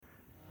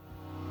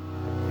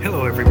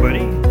Hello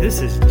everybody,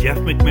 this is Jeff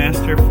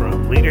McMaster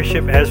from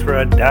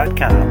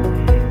LeadershipEzra.com,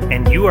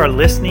 and you are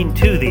listening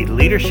to the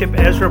Leadership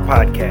Ezra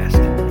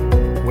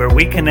podcast, where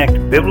we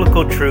connect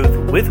biblical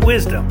truth with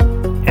wisdom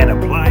and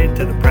apply it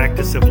to the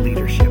practice of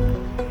leadership.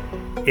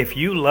 If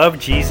you love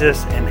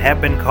Jesus and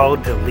have been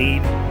called to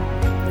lead,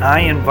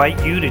 I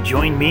invite you to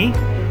join me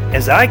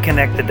as I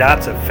connect the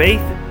dots of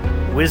faith,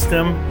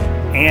 wisdom,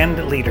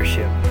 and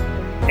leadership.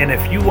 And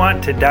if you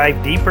want to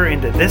dive deeper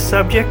into this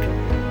subject,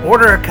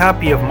 order a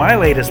copy of my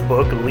latest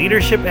book,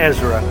 Leadership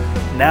Ezra,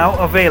 now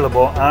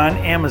available on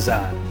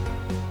Amazon.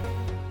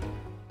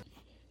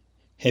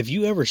 Have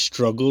you ever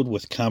struggled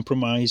with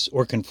compromise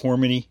or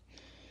conformity?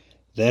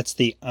 That's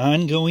the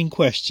ongoing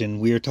question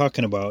we are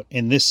talking about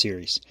in this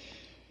series.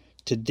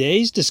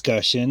 Today's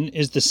discussion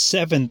is the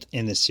 7th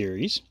in the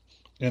series,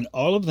 and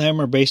all of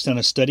them are based on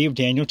a study of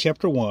Daniel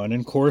chapter 1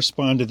 and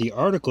correspond to the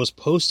articles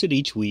posted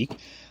each week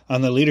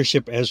on the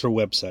Leadership Ezra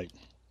website.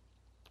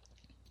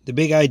 The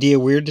big idea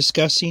we're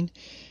discussing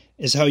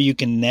is how you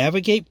can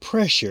navigate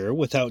pressure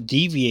without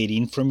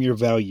deviating from your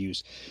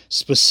values,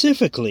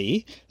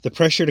 specifically the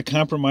pressure to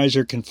compromise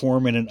or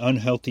conform in an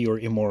unhealthy or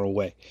immoral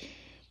way.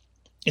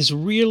 It's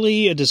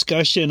really a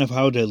discussion of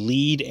how to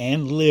lead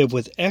and live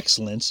with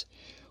excellence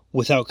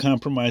without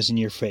compromising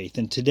your faith.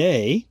 And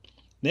today,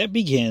 that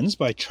begins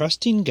by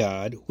trusting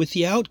God with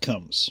the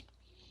outcomes.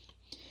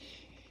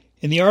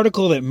 In the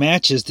article that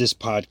matches this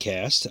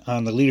podcast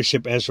on the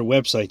Leadership Ezra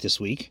website this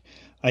week,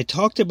 I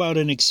talked about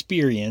an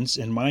experience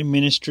in my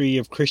ministry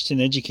of Christian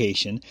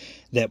education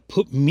that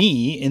put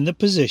me in the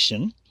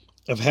position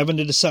of having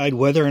to decide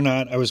whether or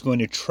not I was going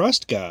to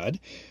trust God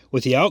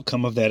with the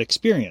outcome of that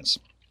experience.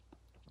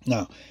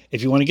 Now,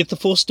 if you want to get the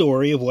full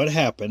story of what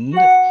happened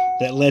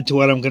that led to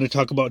what I'm going to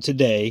talk about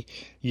today,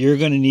 you're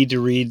going to need to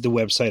read the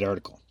website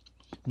article.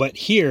 But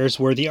here's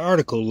where the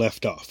article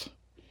left off.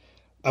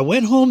 I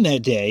went home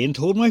that day and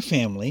told my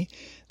family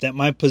that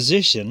my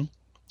position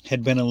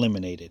had been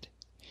eliminated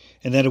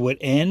and that it would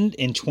end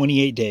in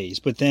 28 days.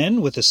 But then,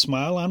 with a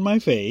smile on my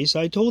face,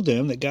 I told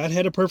them that God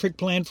had a perfect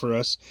plan for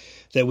us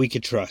that we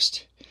could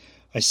trust.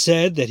 I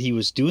said that He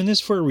was doing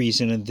this for a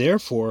reason, and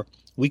therefore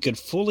we could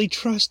fully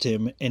trust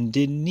Him and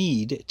didn't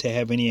need to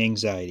have any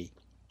anxiety.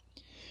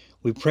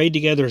 We prayed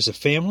together as a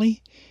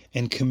family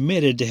and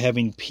committed to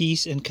having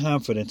peace and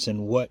confidence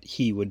in what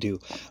He would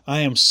do. I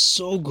am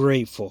so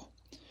grateful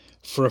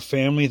for a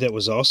family that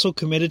was also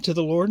committed to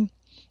the Lord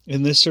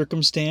in this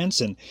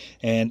circumstance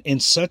and in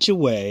such a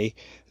way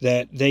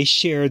that they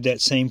shared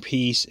that same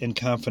peace and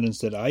confidence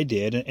that I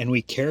did, and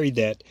we carried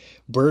that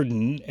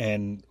burden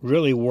and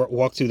really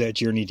walked through that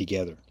journey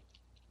together.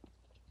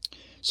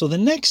 So the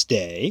next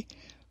day,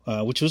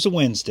 which was a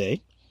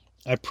Wednesday,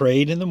 I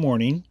prayed in the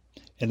morning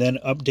and then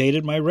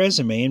updated my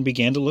resume and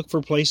began to look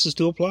for places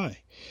to apply.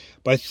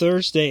 By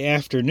Thursday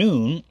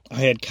afternoon, I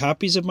had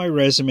copies of my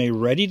resume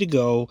ready to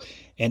go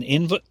and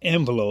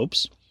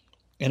envelopes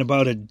and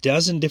about a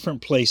dozen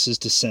different places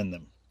to send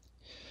them.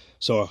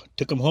 So I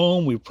took them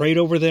home, we prayed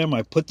over them,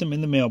 I put them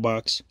in the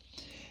mailbox,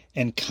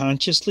 and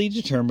consciously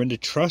determined to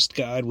trust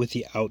God with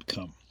the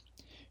outcome,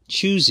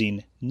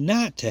 choosing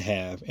not to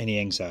have any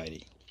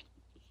anxiety.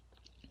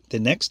 The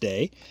next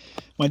day,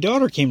 my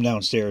daughter came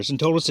downstairs and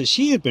told us that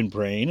she had been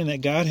praying and that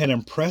God had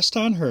impressed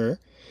on her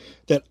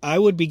that I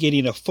would be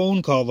getting a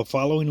phone call the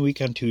following week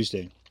on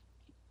Tuesday,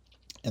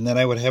 and that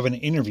I would have an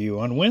interview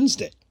on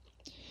Wednesday.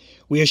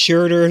 We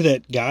assured her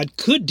that God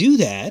could do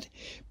that,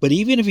 but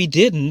even if He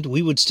didn't,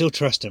 we would still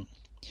trust Him.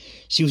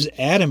 She was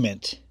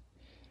adamant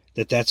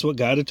that that's what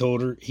God had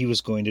told her He was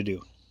going to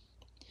do.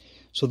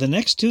 So the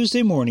next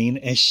Tuesday morning,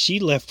 as she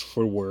left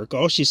for work,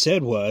 all she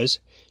said was,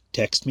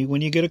 "Text me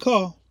when you get a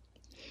call."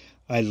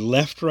 I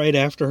left right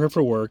after her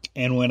for work,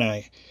 and when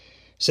I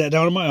sat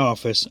down in my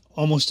office,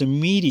 almost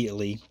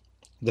immediately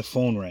the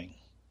phone rang.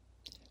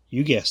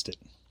 You guessed it.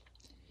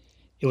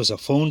 It was a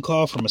phone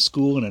call from a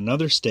school in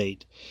another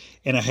state,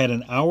 and I had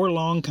an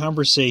hour-long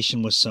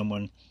conversation with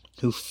someone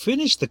who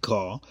finished the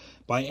call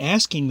by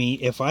asking me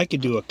if I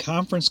could do a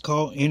conference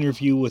call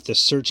interview with the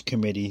search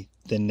committee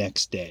the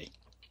next day.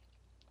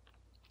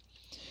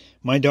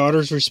 My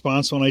daughter's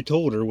response when I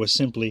told her was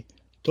simply,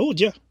 "Told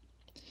ya."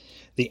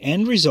 The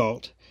end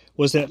result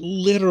was that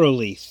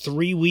literally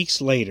 3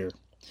 weeks later,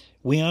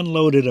 we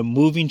unloaded a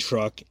moving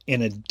truck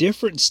in a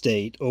different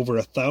state over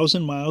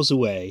 1,000 miles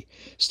away,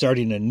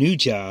 starting a new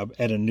job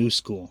at a new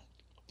school.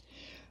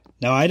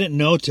 Now, I didn't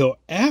know till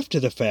after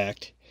the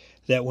fact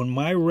that when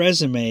my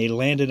resume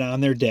landed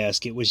on their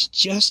desk, it was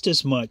just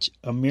as much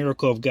a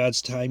miracle of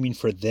God's timing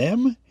for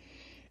them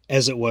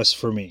as it was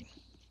for me.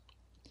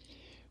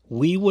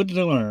 We would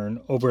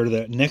learn over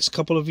the next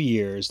couple of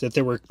years that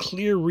there were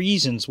clear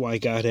reasons why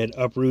God had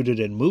uprooted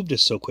and moved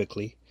us so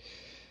quickly,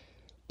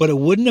 but it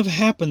wouldn't have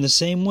happened the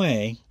same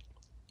way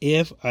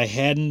if I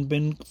hadn't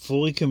been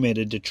fully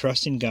committed to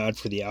trusting God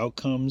for the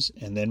outcomes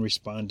and then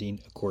responding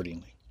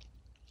accordingly.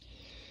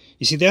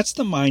 You see, that's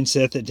the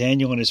mindset that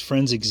Daniel and his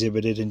friends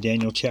exhibited in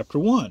Daniel chapter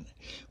 1,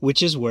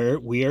 which is where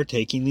we are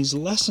taking these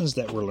lessons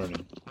that we're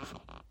learning.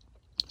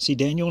 See,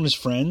 Daniel and his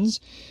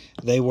friends,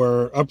 They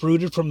were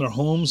uprooted from their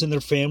homes and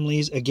their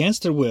families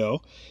against their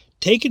will,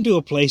 taken to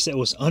a place that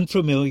was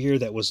unfamiliar,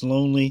 that was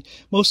lonely,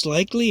 most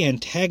likely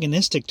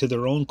antagonistic to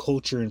their own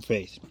culture and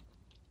faith.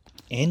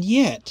 And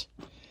yet,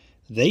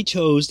 they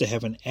chose to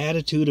have an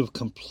attitude of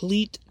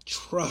complete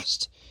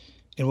trust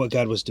in what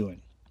God was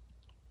doing.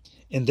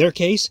 In their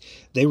case,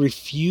 they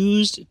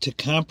refused to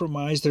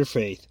compromise their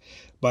faith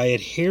by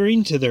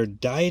adhering to their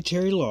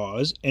dietary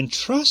laws and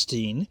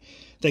trusting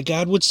that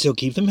God would still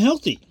keep them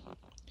healthy.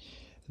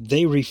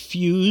 They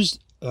refused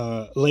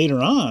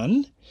later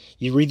on,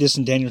 you read this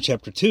in Daniel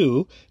chapter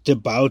 2, to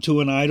bow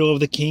to an idol of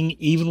the king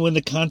even when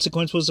the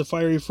consequence was a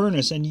fiery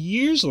furnace. And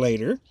years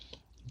later,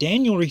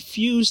 Daniel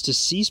refused to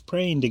cease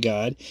praying to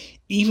God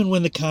even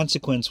when the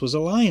consequence was a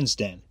lion's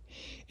den.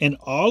 In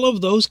all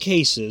of those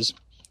cases,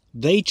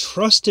 they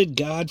trusted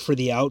God for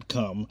the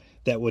outcome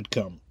that would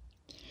come,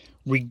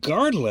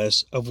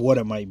 regardless of what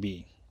it might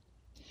be.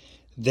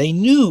 They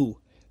knew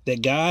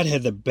that God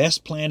had the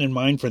best plan in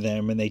mind for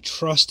them, and they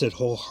trusted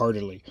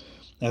wholeheartedly.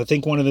 Now, I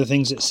think one of the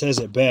things that says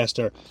it best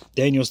are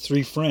Daniel's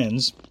three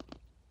friends,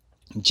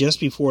 just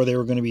before they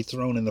were going to be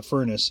thrown in the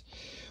furnace,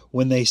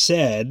 when they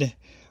said,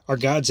 "Our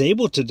God's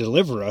able to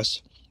deliver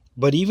us,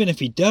 but even if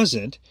he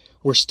doesn't,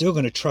 we're still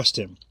going to trust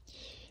him."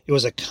 It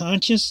was a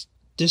conscious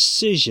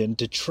decision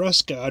to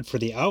trust God for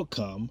the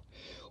outcome,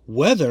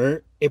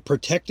 whether it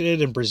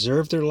protected and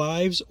preserved their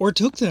lives or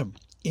took them.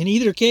 In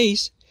either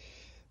case,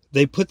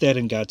 they put that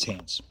in God's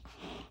hands.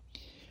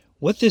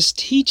 What this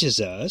teaches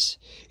us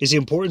is the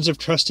importance of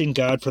trusting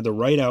God for the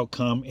right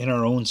outcome in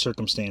our own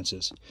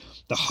circumstances.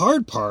 The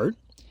hard part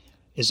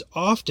is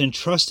often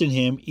trusting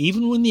him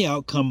even when the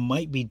outcome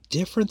might be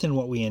different than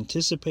what we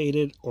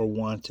anticipated or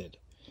wanted.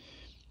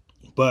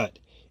 But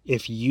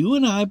if you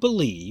and I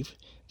believe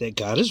that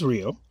God is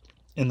real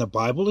and the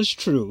Bible is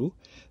true,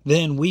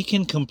 then we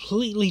can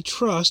completely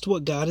trust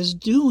what God is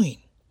doing.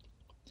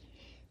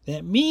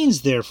 That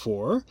means,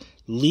 therefore,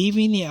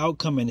 leaving the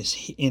outcome in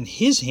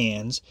his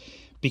hands,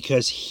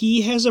 because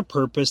he has a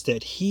purpose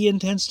that he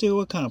intends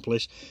to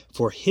accomplish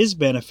for his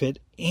benefit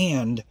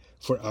and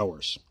for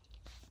ours.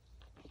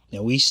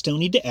 Now, we still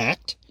need to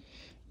act,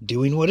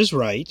 doing what is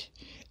right,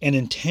 and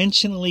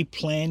intentionally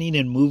planning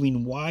and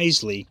moving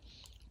wisely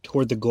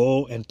toward the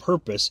goal and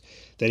purpose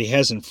that he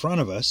has in front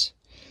of us,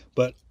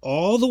 but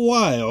all the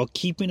while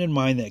keeping in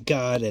mind that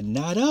God, and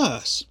not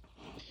us,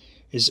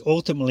 is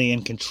ultimately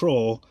in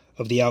control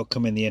of the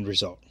outcome and the end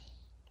result.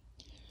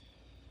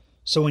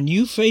 So when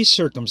you face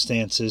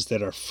circumstances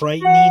that are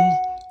frightening,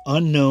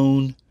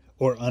 unknown,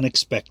 or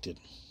unexpected,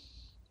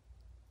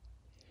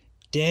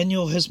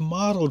 Daniel has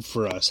modeled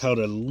for us how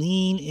to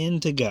lean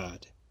into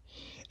God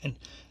and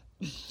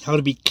how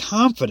to be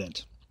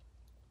confident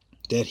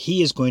that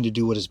he is going to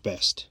do what is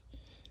best.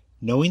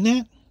 Knowing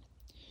that,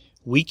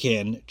 we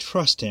can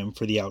trust him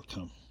for the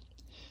outcome.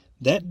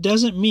 That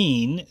doesn't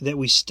mean that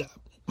we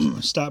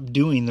stop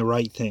doing the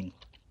right thing.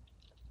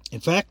 In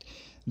fact,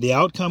 the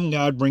outcome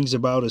God brings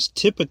about is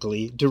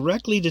typically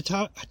directly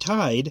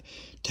tied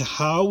to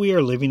how we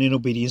are living in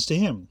obedience to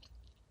him.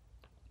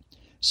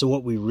 So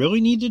what we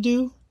really need to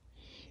do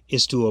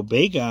is to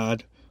obey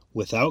God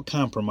without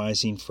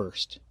compromising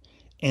first,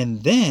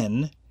 and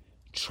then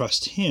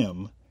trust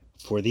him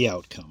for the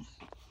outcome.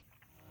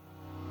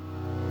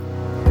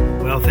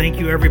 Well, thank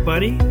you,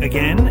 everybody.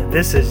 Again,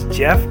 this is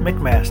Jeff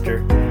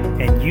McMaster,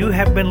 and you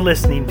have been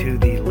listening to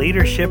the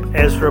Leadership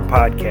Ezra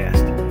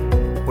podcast,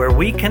 where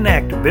we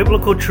connect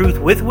biblical truth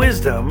with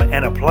wisdom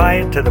and apply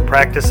it to the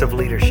practice of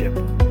leadership.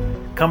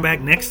 Come back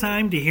next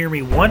time to hear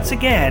me once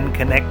again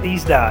connect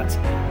these dots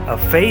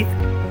of faith,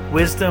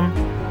 wisdom,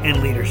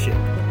 and leadership.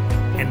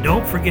 And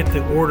don't forget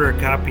to order a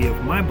copy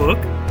of my book,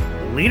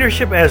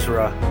 Leadership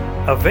Ezra,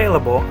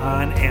 available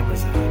on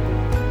Amazon.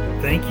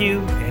 Thank you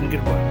and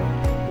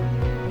goodbye.